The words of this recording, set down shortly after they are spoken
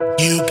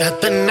You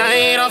got the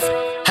night off,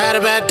 had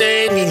a bad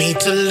day and you need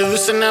to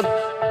loosen up.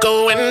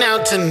 Going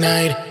out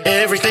tonight,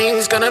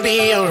 everything's gonna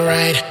be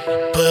alright.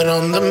 Put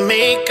on the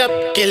makeup,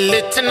 get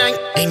lit tonight,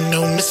 ain't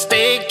no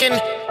mistaking.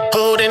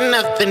 Holding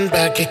nothing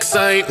back,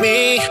 excite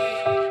me.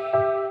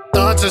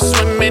 Thoughts are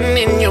swimming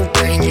in your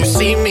brain, you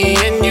see me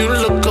and you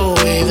look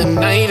away. The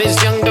night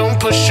is young, don't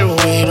push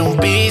away, don't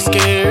be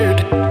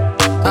scared.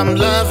 I'm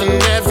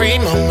loving every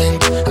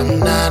moment, I'm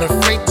not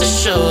afraid to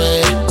show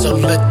it. So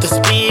let this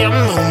be a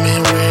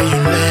moment where you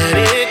let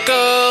it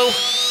go.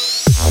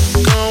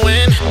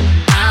 Going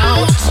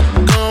out,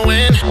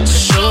 going to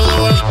show the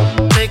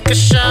world. Take a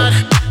shot,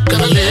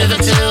 gonna live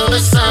until the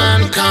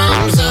sun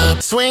comes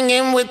up.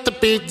 Swinging with the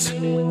beat,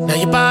 now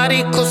your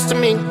body close to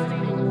me.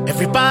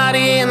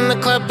 Everybody in the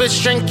club is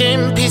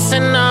drinking peace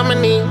and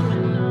harmony.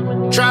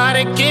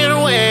 Try to get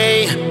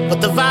away,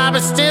 but the vibe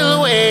is still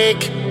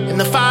awake, and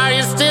the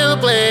fire still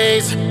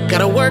blaze.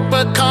 Gotta work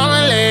but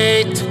calling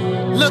late.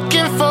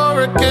 Looking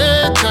for a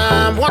good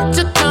time, want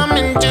to come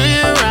and do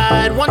you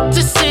right. Want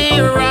to see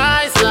your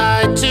eyes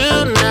light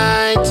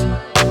tonight.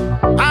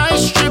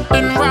 Ice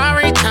dripping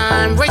Rari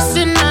time,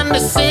 racing under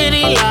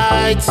city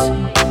lights.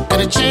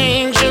 Gonna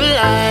change your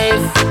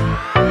life.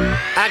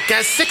 I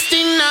got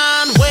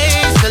 69 ways